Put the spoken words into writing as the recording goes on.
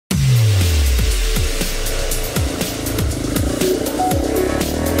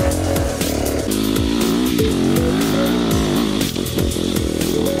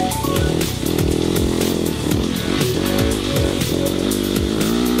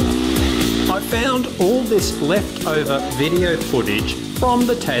found all this leftover video footage from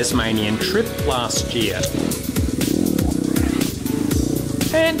the Tasmanian trip last year.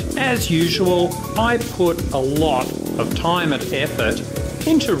 And as usual, I put a lot of time and effort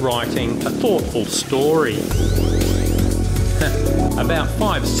into writing a thoughtful story. About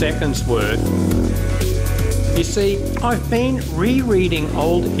 5 seconds worth. You see, I've been rereading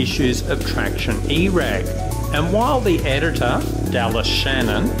old issues of Traction E-Rag, and while the editor, Dallas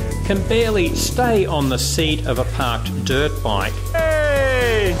Shannon, can barely stay on the seat of a parked dirt bike.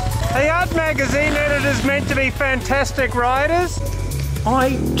 Hey! The art magazine editor's meant to be fantastic writers.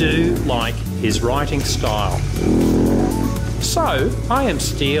 I do like his writing style. So I am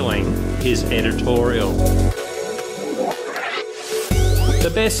stealing his editorial.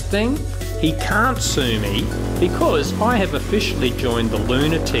 The best thing? He can't sue me because I have officially joined the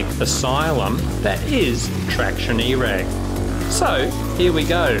lunatic asylum that is Traction E-Rag. So, here we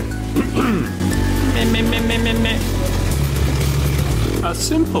go. A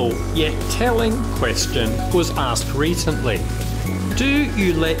simple yet telling question was asked recently. Do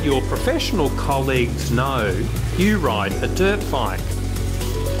you let your professional colleagues know you ride a dirt bike?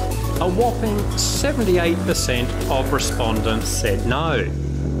 A whopping 78% of respondents said no.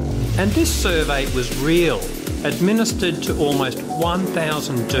 And this survey was real, administered to almost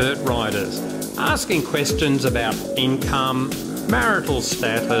 1,000 dirt riders, asking questions about income, marital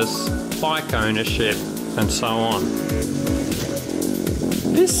status, bike ownership, and so on.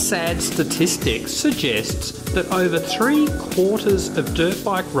 This sad statistic suggests that over 3/4 of dirt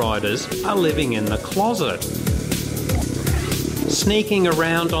bike riders are living in the closet, sneaking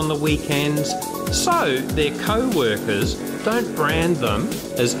around on the weekends so their co-workers don't brand them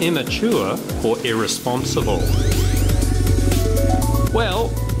as immature or irresponsible.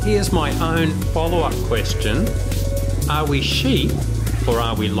 Well, here's my own follow-up question. Are we sheep or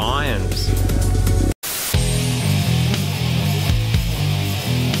are we lions?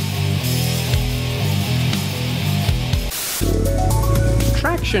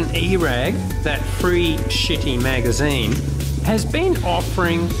 Traction E-Rag, that free shitty magazine, has been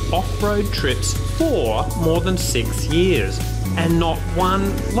offering off-road trips for more than 6 years, and not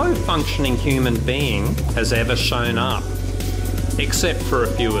one low-functioning human being has ever shown up, except for a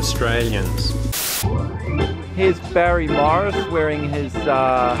few Australians. Here's Barry Morris wearing his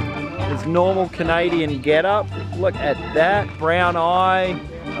normal Canadian getup. Look at that, brown eye.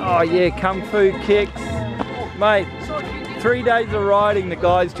 Oh yeah, kung fu kicks. Mate, 3 days of riding, the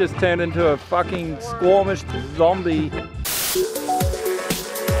guy's just turned into a fucking squamish zombie.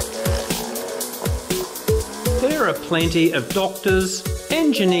 There are plenty of doctors,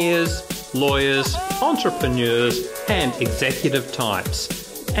 engineers, lawyers, entrepreneurs, and executive types.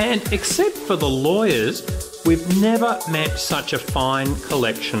 And except for the lawyers, we've never met such a fine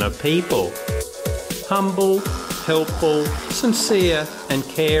collection of people. Humble, helpful, sincere, and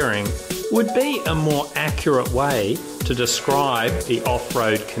caring would be a more accurate way to describe the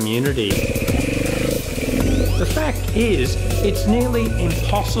off-road community. The fact is, it's nearly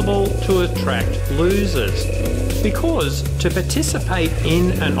impossible to attract losers, because to participate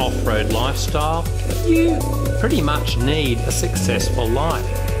in an off-road lifestyle, you pretty much need a successful life.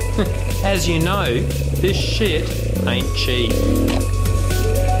 As you know, this shit ain't cheap.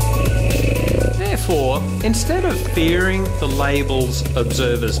 Therefore, instead of fearing the labels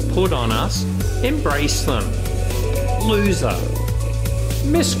observers put on us, embrace them. Loser,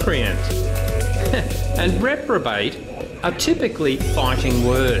 miscreant, and reprobate are typically fighting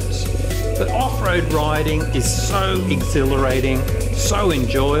words. But off-road riding is so exhilarating, so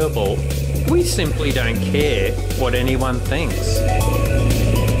enjoyable, we simply don't care what anyone thinks.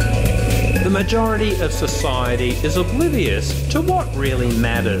 The majority of society is oblivious to what really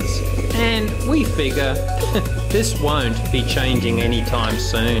matters, and we figure this won't be changing anytime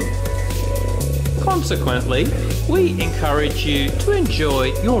soon. Consequently, we encourage you to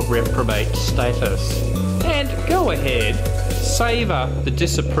enjoy your reprobate status. And go ahead, savour the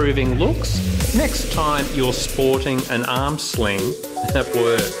disapproving looks next time you're sporting an arm sling at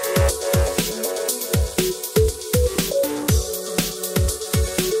work.